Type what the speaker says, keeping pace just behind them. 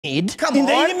in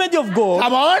the image of God.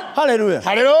 Come on. Hallelujah.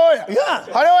 Hallelujah. Yeah.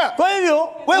 Hallelujah. Kwa hivyo,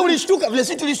 wewe ulishtuka vile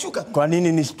sisi tulishtuka. Kwa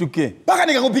nini nishtuke? Paka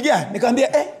nikakupigia, nikamwambia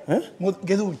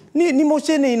Gedhuli. Ni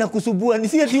moshene inakusubua. Ni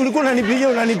si ati ulikuwa unanipigia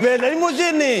unanipenda. Ni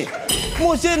moshene.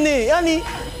 Moshene. Yani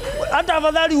hata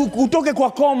afadhali utoke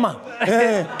kwa koma.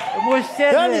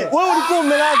 Moshene. Yani wewe ulikuwa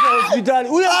umelazwa hospitali.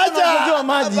 Huyo anachojua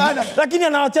maji. Lakini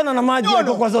anaachana na maji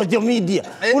hapo kwa social media.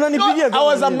 Unanipigia. I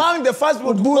was among the first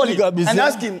people to call him and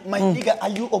ask him, my nigga,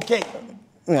 are you okay?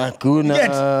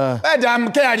 Hakuna.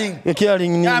 I'm caring.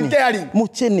 Caring nini? I'm caring.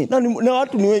 Mochene. Na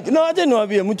watu ni wengi. Na wacha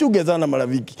niwaambie mchuge sana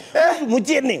marafiki.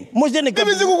 Mochene. Mochene kabisa.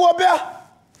 Mimi sikukuombea.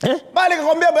 Bali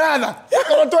nikakwambia brother.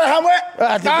 Toe hamwe.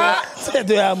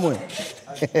 Toe hamwe.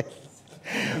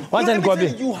 Wacha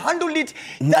nikwambie. You handle it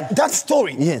that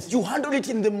story. Yes. You handle it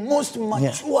in the most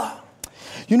mature.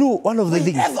 You know, one of the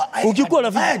things.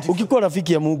 Ukikuwa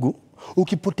rafiki ya Mungu,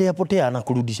 ukipotea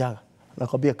anakurudisha.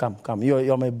 Nakwambia come.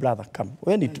 You're my brother, come.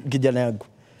 Wewe ni kijana yangu.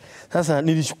 Sasa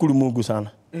nilishukuru Mungu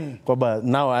sana. Kwamba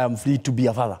now I am free to be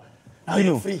a father.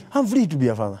 Free. I'm free to be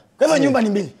a father. Kwa hivyo nyumba ni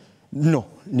mbili? No,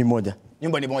 ni moja.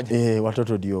 Nyumba ni moja.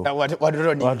 Watoto ndio.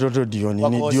 Watoto ndio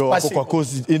ndio wako kwa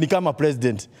course ni kama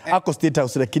president. Ako state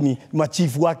house lakini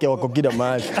machifu wake wako kila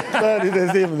mahali. That is the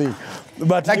same thing.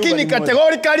 But lakini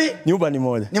categorically nyumba ni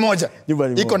moja. Ni moja.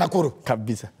 Iko Nakuru.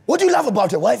 Kabisa. What do you love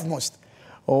about your wife most?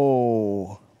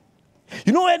 Oh.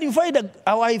 You know, when you find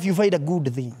a wife, you find a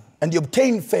good thing. And you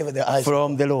obtain favor the eyes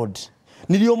from the Lord.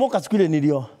 Niliomoka siku ile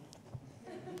nilio.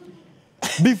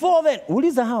 Before then,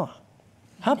 uliza hawa.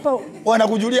 Hapa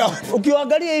wanakujulia.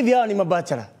 Ukiangalia hivi hawa ni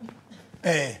mabachara.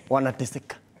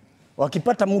 Wanateseka.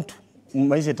 Wakipata mtu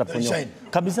maisha itaponyoka.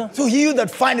 Kabisa. So he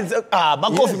that finds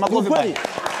makofi.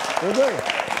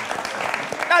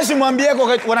 Simwambie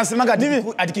wanasemanga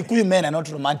ati Kikuyu men are not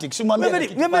romantic. Simwambie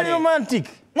romantic.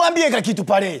 Mwambie ka kitu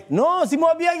pale. No,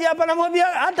 simwambie hapa na mwambie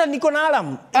hata niko na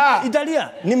alarm. Italia,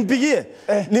 nimpigie.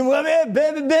 Nimwambie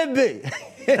baby.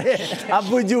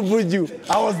 Abuju.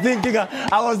 I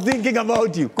was thinking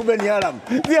about you. Kumbe ni alarm.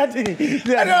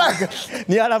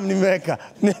 Ni alarm nimeweka.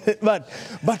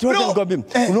 But what I'm going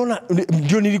to unaona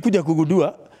ndio nilikuja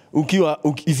kugundua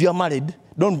if you are married,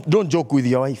 don't joke with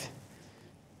your wife.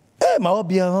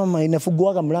 Maombi ya mama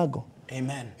inafunguaga mlango.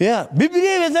 Amen. Yeah,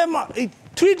 Biblia inasema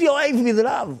treat your wife with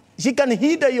love. She can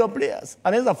heed your prayers.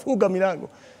 Anaweza funga milango.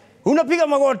 Unapiga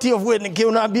magoti ofwe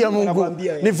unaambia Mungu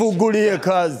nifungulie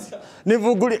kazi.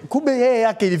 Nifungulie. Kumbe yeye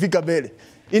yake ilifika mbele.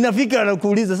 Inafika na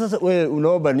kuuliza sasa wewe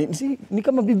unaomba ni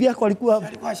kama bibi yako alikuwa hapo.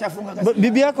 Alikuwa ashafunga kazi.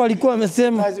 Bibi yako alikuwa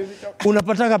amesema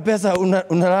unapataka pesa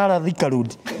unalala Thika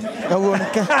Road. Na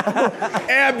uonekana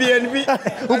Airbnb.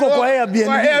 Uko kwa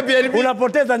Airbnb.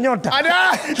 Unapoteza nyota.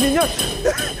 Ni nyota.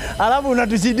 Alafu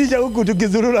unatushidisha huku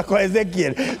tukizurura kwa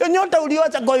Ezekiel. Nyota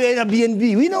uliacha kwa Airbnb.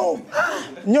 We know.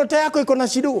 Nyota yako iko na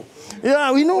shido.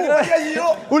 Yeah, we know.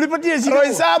 Ulipatia shido.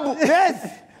 Hesabu. Yes.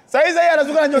 Sasa yeye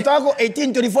anazuka na nyota yako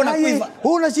 1824 na kuiva.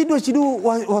 Una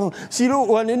shido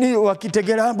wa nini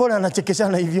wakitegera mbona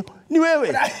anachekeshana hivyo? Ni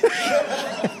wewe.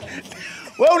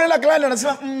 Wewe unaenda client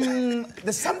anasema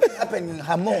there's something happened in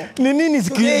Hamo. Nini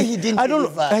siku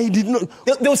I did not.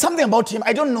 There was something about him.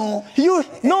 I don't know.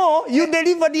 You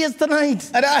delivered yesterday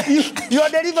night. You are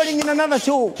delivering in another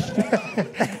show.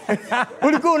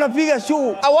 Ulikuwa unapiga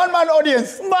show. A one man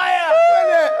audience. Mbaya.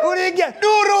 Uliingia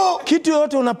duru. Kitu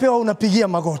yote unapewa unapigia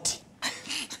magoti.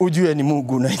 Ujue ni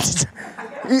Mungu unaitisha.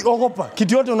 Ogopa.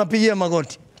 Kitu yote unapigia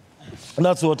magoti.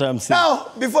 That's what I'm saying. Now,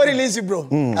 before he leaves you, bro,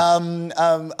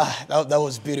 that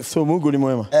was beautiful. So Mungu ni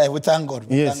mwema. We thank God.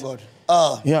 Yes. Thank God.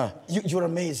 Yeah. You're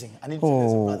amazing. I need to tell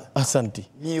you, brother. Asante.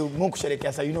 Mungu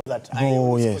sherekea, so you know that.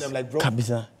 Yes. I'm like, bro.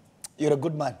 Kabisa. You're a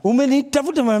good man.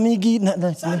 Umenitafuta mara mingi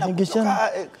na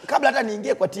kabla hata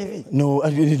niingie kwa TV. No,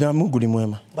 na Mungu ni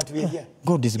mwema. But we are here.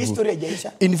 God is good. History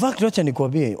haijaisha. In fact, wacha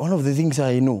nikwambie, one of the things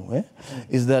I know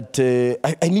is that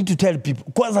I need to tell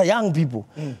people, kwanza young people,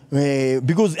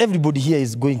 because everybody here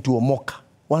is going to omoka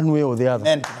one way or the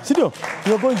other. Sidio,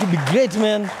 you are going to be great,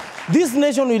 man. This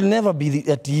nation will never be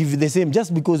the same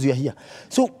just because you are here.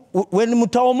 So when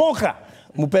mutaomoka,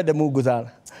 mupende Mungu sana.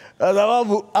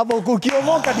 Sababu hapo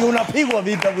kukiomoka ndio unapigwa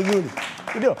vita vizuri.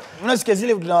 Ndio. Unasikia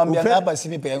zile tunawaambia hapa si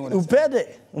mimi peke yangu.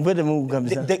 Upende Mungu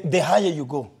kabisa. The higher you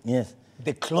go. Yes.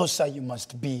 The closer you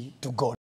must be to God.